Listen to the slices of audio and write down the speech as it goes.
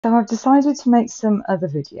So I've decided to make some other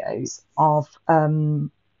videos of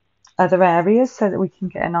other areas so that we can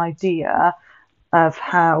get an idea of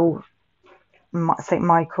how St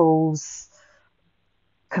Michael's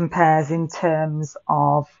compares in terms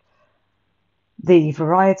of the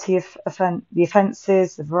variety of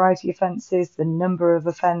offences, the number of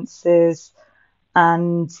offences,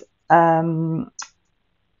 and how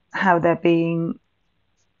they're being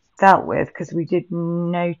dealt with. Because we did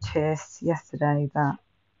notice yesterday that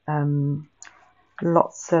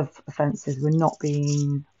lots of offences were not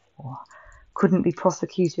being, or couldn't be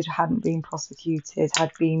prosecuted, hadn't been prosecuted,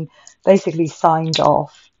 had been basically signed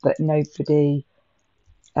off, but nobody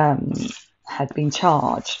had been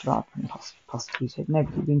charged rather than prosecuted.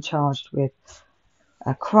 Nobody had been charged with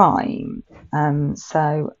a crime. And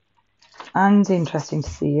interesting to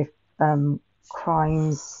see if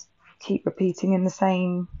crimes keep repeating in the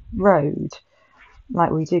same road,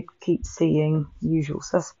 like we did keep seeing usual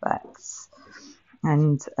suspects.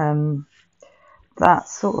 And that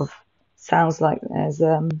sort of sounds like there's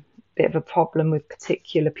a bit of a problem with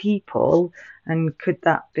particular people. And could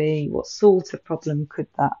that be, what sort of problem could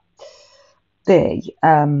that be?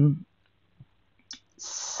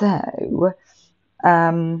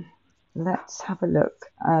 Let's have a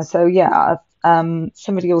look.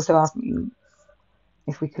 Somebody also asked me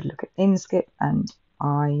if we could look at Inskip, and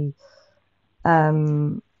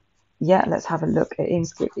let's have a look at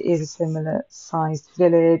Inskip. It is a similar sized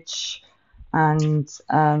village, and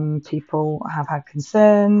people have had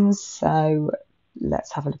concerns, so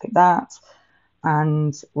let's have a look at that.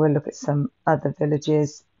 And we'll look at some other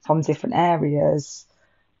villages from different areas,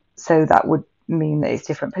 so that would mean that it's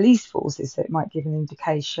different police forces, so it might give an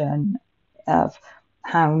indication of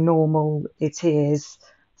how normal it is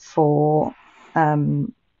for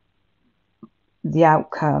the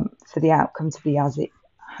outcome to be as it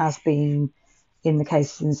has been in the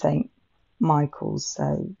cases in St Michael's,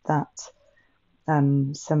 so that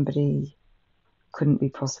somebody couldn't be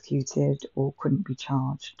prosecuted or couldn't be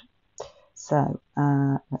charged. So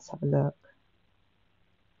let's have a look.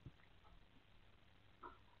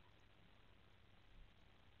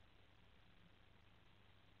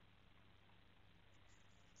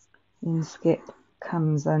 Inskip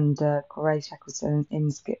comes under Great Eccleston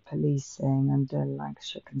Inskip Policing under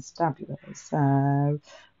Lancashire Constabulary. So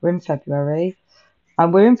we're in February.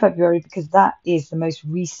 And we're in February because that is the most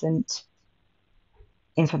recent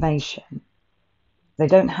information. They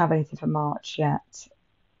don't have anything for March yet,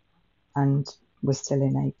 and we're still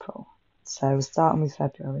in April. So we're starting with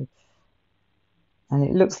February. And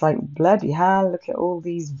it looks like, bloody hell, look at all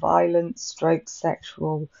these violent stroke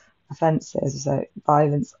sexual offences. So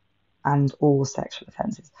violence and all sexual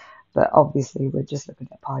offences. But obviously we're just looking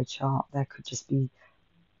at a pie chart. There could just be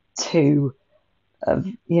two of,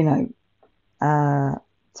 3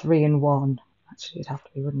 and 1. Actually, it'd have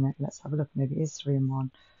to be, wouldn't it? Let's have a look. Maybe it is 3 and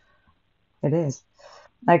 1. It is.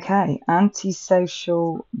 Okay,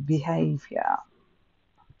 antisocial behaviour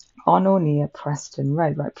on or near Preston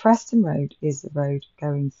Road. Right, Preston Road is the road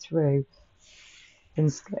going through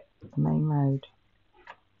Inskip, the main road.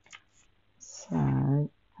 So,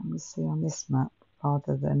 let me see on this map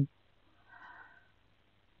rather than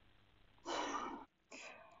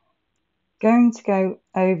going to go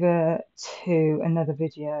over to another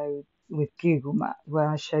video with Google Maps where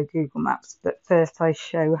I show Google Maps, but first I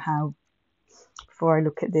show how, before I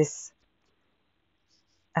look at this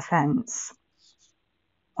offence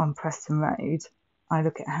on Preston Road, I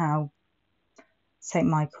look at how St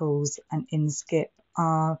Michael's and Inskip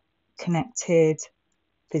are connected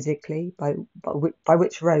physically, by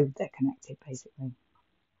which road they're connected, basically.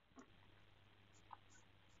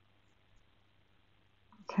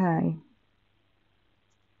 Okay.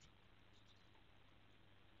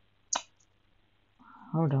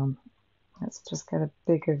 Hold on. Let's just get a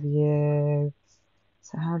bigger view.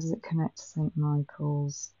 So how does it connect to St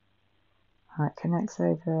Michael's? It connects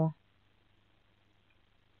over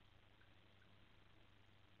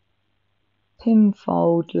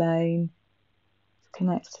Pinfold Lane. It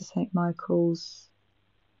connects to St Michael's.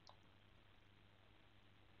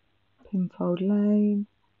 Pinfold Lane.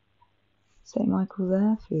 St Michael's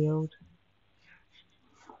Airfield.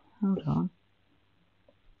 Hold on.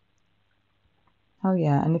 Oh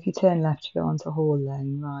yeah, and if you turn left, you go onto Hall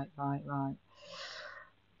Lane. Right.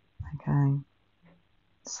 Okay.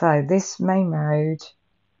 So this main road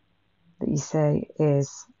that you see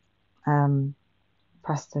is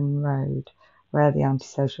Preston Road, where the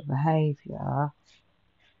antisocial behaviour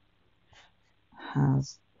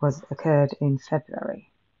was occurred in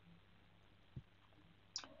February.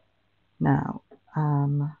 Now,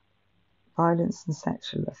 violence and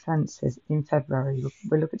sexual offences in February.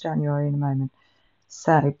 We'll look at January in a moment.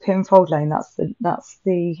 So Pinfold Lane, that's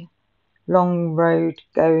the long road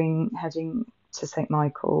heading to St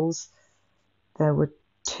Michael's. There were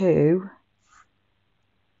 2,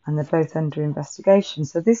 and they're both under investigation.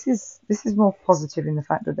 So this is more positive in the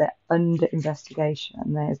fact that they're under investigation.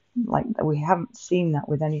 And there's we haven't seen that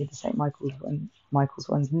with any of the St Michael's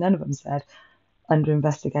ones. None of them said under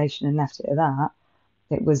investigation and left it at that.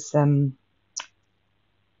 It was oh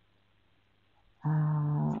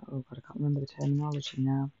god, I can't remember the terminology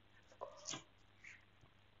now.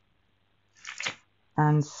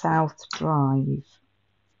 And South Drive.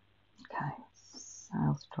 Okay,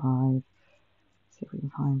 South Drive. See if we can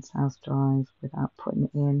find South Drive without putting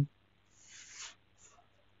it in.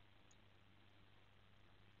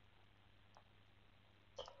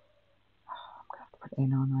 I'm going to have to put it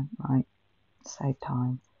in, aren't I? Right, save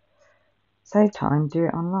time. Save time, do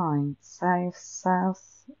it online. Save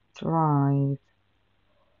South Drive.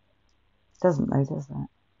 It doesn't though, does it?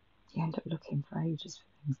 You end up looking for ages for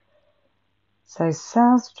things. So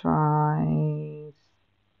South Drive,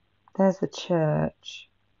 there's the church.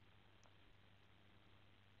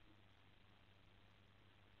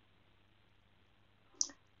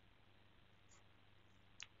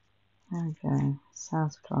 There we go,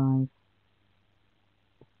 South Drive.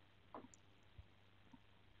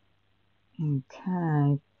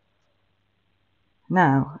 Okay.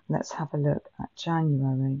 Now, let's have a look at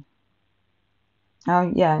January.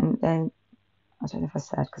 Oh, yeah, and I don't know if I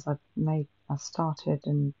said, because I've started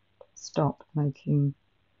and stopped making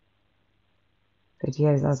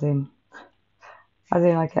videos, as in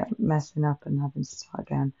I kept messing up and having to start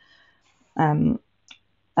again.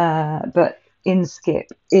 But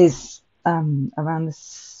Inskip is around the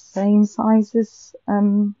same size as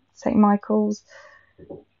St Michael's,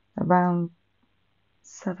 around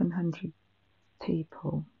 700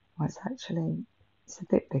 people. Well, it's a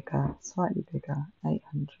bit bigger, slightly bigger,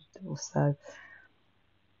 800 or so.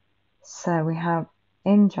 So we have,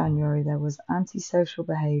 in January, there was antisocial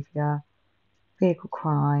behaviour, vehicle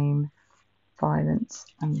crime, violence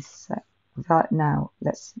and sex. Now,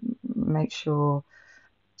 let's make sure,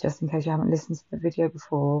 just in case you haven't listened to the video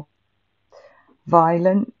before,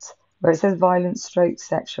 violent, where it says violent stroke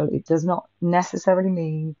sexual, it does not necessarily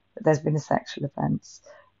mean that there's been a sexual offence.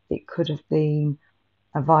 It could have been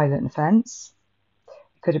a violent offence.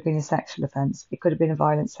 It could have been a sexual offence. It could have been a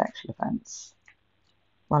violent sexual offence.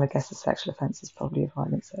 Well, I guess a sexual offence is probably a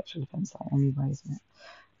violent sexual offence anyway, isn't it?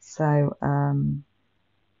 So,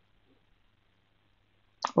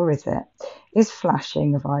 or is it? Is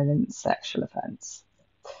flashing a violent sexual offence?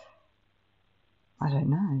 I don't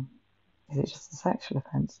know. Is it just a sexual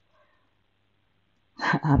offence?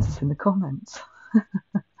 Answers in the comments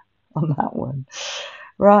on that one.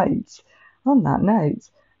 Right, on that note,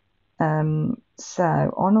 so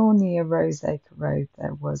on or near Roseacre Road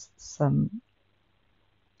there was some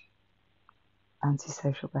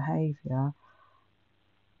antisocial behaviour.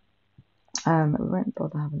 We won't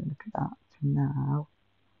bother having a look at that for now.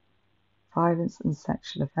 Violence and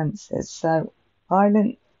sexual offences. So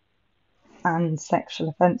violent and sexual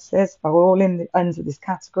offences are all under this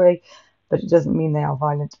category, but it doesn't mean they are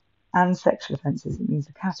violent and sexual offences. It means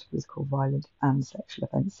the category is called violent and sexual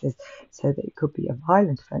offences, so that it could be a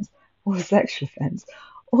violent offence or a sexual offence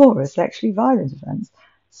or a sexually violent offence.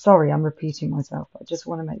 Sorry, I'm repeating myself, but I just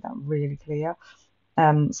want to make that really clear.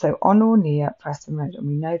 So on or near Preston Road, and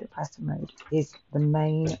we know that Preston Road is the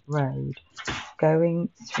main road going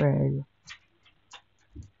through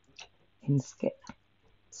Inskip.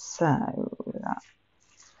 So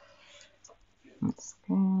let's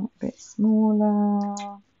go a bit smaller.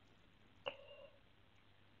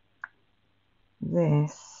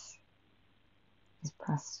 This is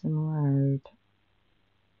Preston Road,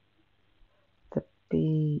 the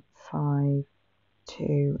B529.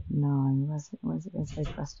 Where's it going to say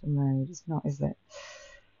Preston Road? It's not, is it?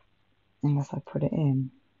 Unless I put it in.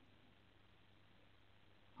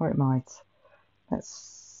 Or it might.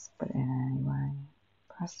 Let's put it in anyway.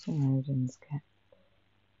 Preston Road, Inskip.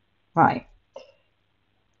 Right.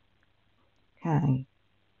 Okay.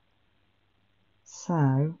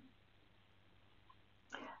 So,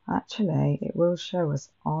 actually, it will show us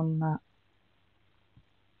on that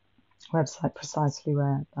website precisely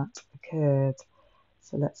where that occurred.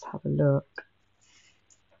 So let's have a look.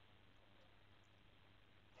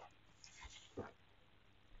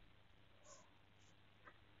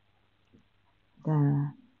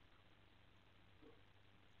 There.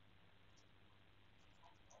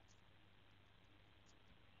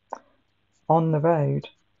 On the road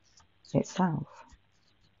itself.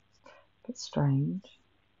 Bit strange.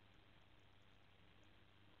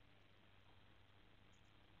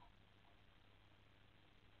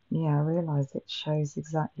 yeah, I realised it shows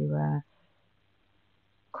exactly where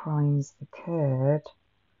crimes occurred.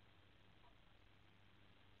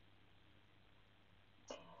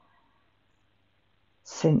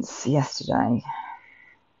 Since yesterday.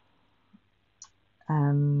 I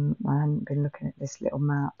hadn't been looking at this little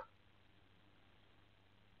map.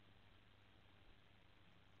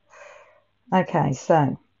 Okay,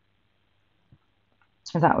 so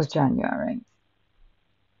that was January.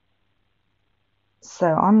 So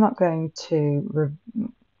I'm not going to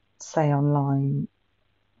say online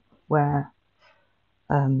where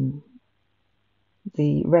the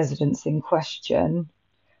residence in question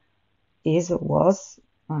is or was.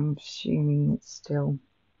 I'm assuming it's still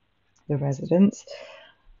the residence,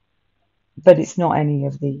 but it's not any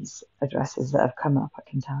of these addresses that have come up, I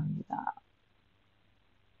can tell you that.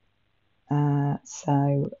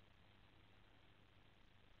 So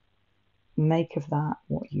make of that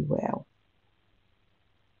what you will.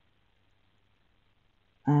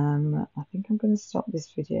 I think I'm going to stop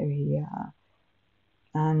this video here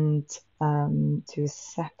and do a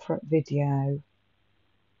separate video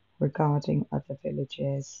regarding other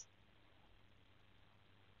villages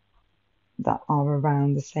that are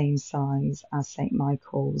around the same size as St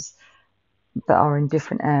Michael's that are in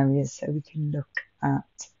different areas, so we can look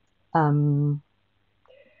at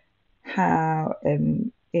how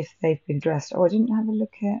if they've been addressed. Oh, I didn't have a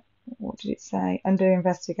look at, what did it say? Under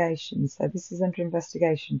investigation. So this is under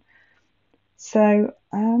investigation. So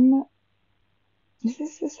is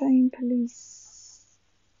this the same police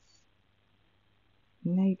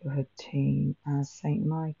neighbourhood team as St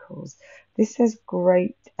Michael's? This says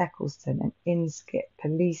Great Eccleston and Inskip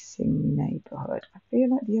policing neighbourhood. I feel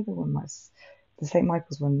like the other one the St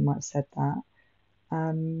Michael's one might have said that.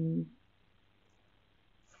 I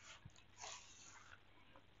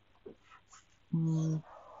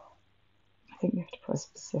think you have to put a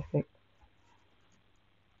specific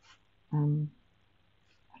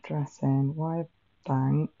address in. Wire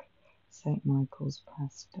Bank, St Michael's,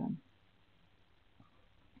 Preston.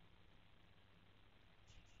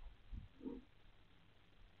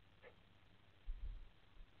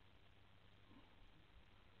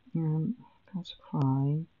 Go to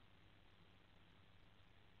crime.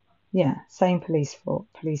 Yeah, same police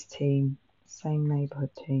team, same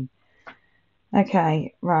neighbourhood team.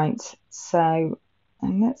 Okay, right. So,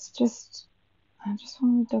 and I just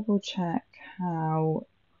want to double check how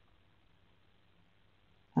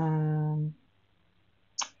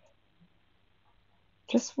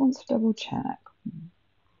just want to double check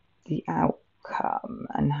the outcome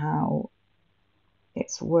and how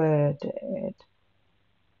it's worded.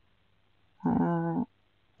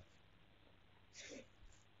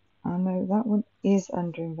 I know that one is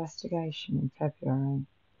under investigation in February.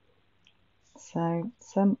 So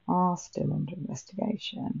some are still under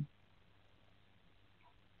investigation,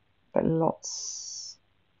 but lots,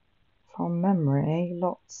 from memory,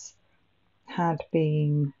 lots had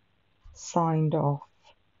been signed off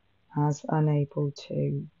as unable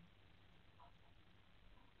to.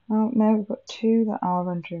 Oh no, we've got 2 that are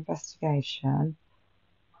under investigation.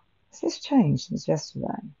 Has this changed since yesterday?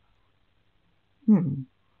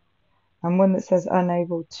 And one that says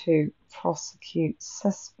unable to prosecute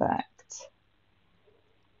suspect.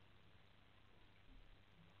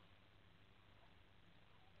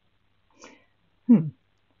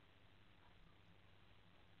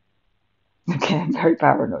 Okay, I'm very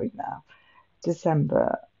paranoid now.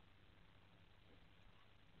 December.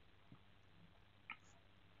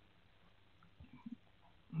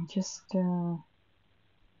 Just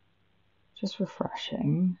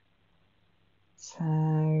refreshing.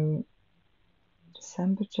 So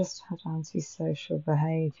December just had antisocial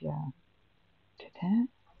behaviour. Did it?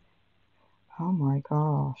 Oh my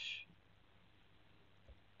gosh.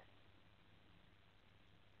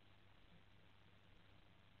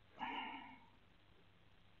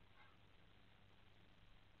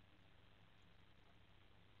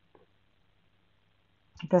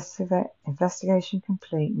 Investigation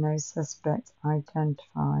complete. No suspect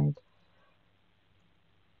identified.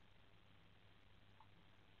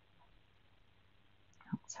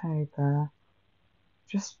 October.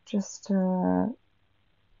 Just I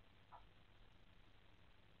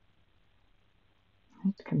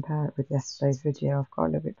need to compare it with yesterday's video. I've got a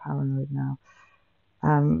little bit paranoid now.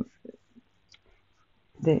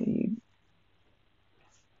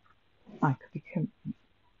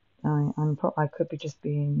 I could be just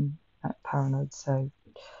being paranoid, so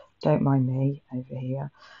don't mind me over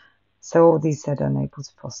here. So all these said unable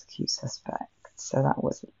to prosecute suspect. So that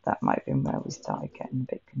might have been where we started getting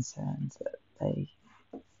a bit concerned that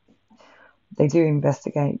they do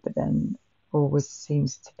investigate, but then always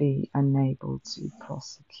seems to be unable to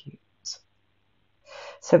prosecute.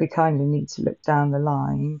 So we kind of need to look down the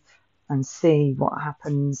line and see what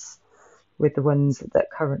happens with the ones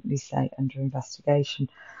that currently say under investigation.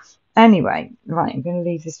 Anyway, right, I'm going to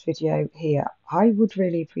leave this video here. I would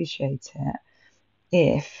really appreciate it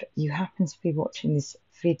if you happen to be watching this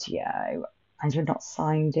video and you're not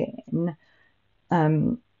signed in.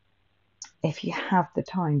 If you have the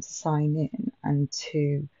time to sign in and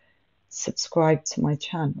to subscribe to my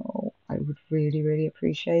channel, I would really, really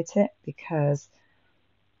appreciate it, because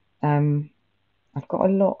I've got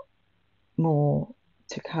a lot more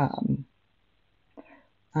to come,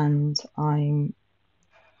 and I'd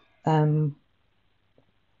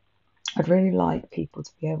really like people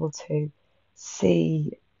to be able to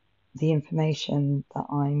see the information that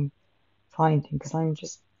I'm finding, because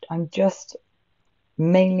I'm just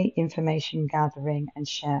mainly information gathering and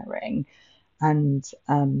sharing, and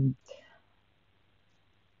I'm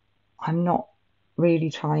not really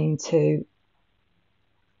trying to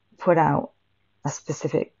put out a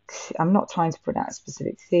specific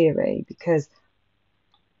theory, because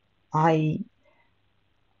I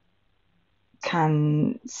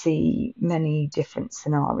can see many different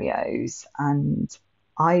scenarios, and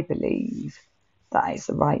I believe that it's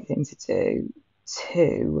the right thing to do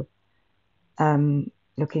to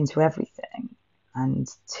look into everything and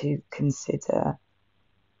to consider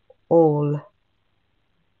all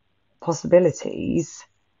possibilities.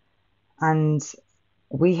 And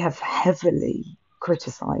we have heavily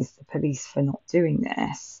criticised the police for not doing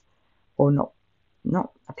this, or not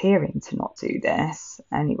appearing to not do this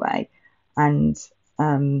anyway, and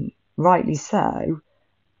rightly so.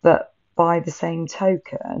 But by the same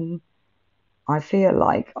token, I feel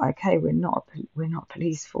like, okay, we're not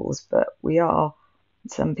police force, but we are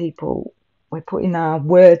some people. We're putting our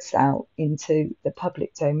words out into the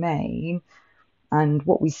public domain, and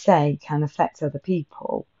what we say can affect other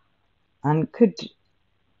people and could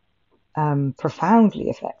profoundly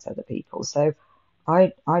affect other people. So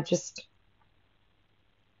I just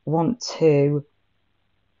want to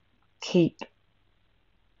keep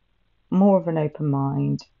more of an open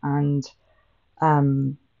mind, and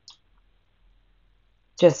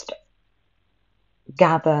just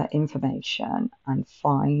gather information and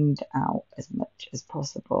find out as much as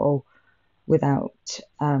possible without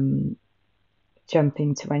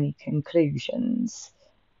jumping to any conclusions.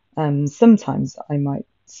 Sometimes I might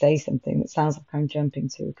say something that sounds like I'm jumping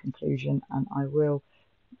to a conclusion, and I will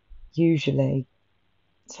usually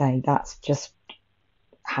say that's just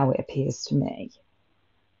how it appears to me.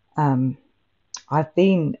 I've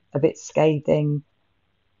been a bit scathing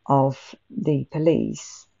of the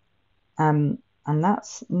police, and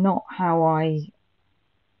that's not how I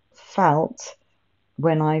felt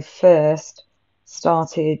when I first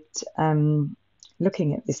started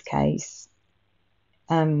looking at this case,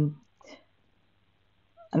 and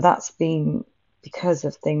that's been because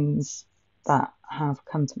of things that have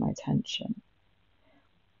come to my attention.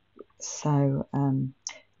 So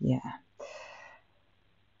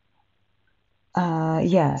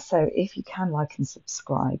so if you can like and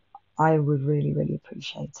subscribe, I would really, really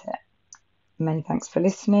appreciate it. Many thanks for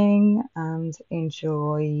listening, and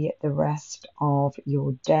enjoy the rest of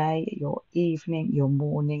your day, your evening, your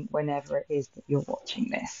morning, whenever it is that you're watching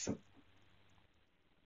this.